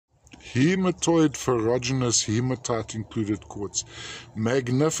Hematoid ferruginous hematite included quartz.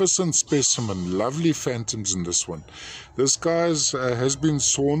 Magnificent specimen. Lovely phantoms in this one. This guy has been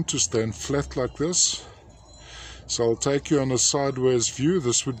sawn to stand flat like this. So I'll take you on a sideways view.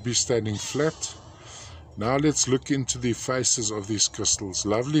 This would be standing flat. Now let's look into the faces of these crystals.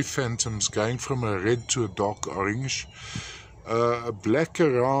 Lovely phantoms going from a red to a dark orange. Black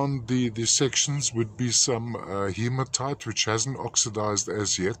around the sections would be some hematite which hasn't oxidized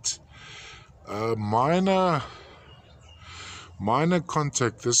as yet. Minor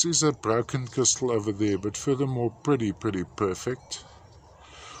contact. This is a broken crystal over there, but furthermore pretty perfect.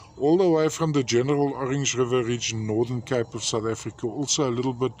 All the way from the General Orange River region, Northern Cape of South Africa. Also a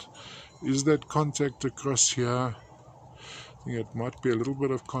little bit, is that contact across here? I think it might be a little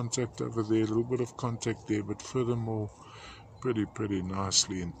bit of contact over there, a little bit of contact there, but furthermore pretty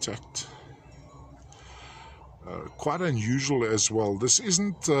nicely intact. Quite unusual as well. This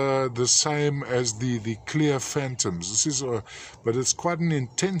isn't the same as the clear phantoms. This is but it's quite an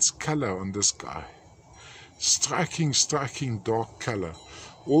intense color on this guy. Striking dark color.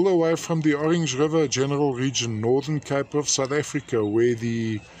 All the way from the Orange River General Region, Northern Cape of South Africa, where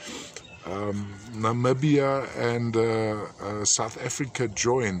the Namibia and South Africa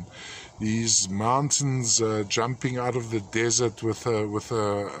join. These mountains jumping out of the desert with a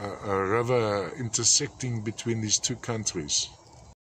river intersecting between these two countries.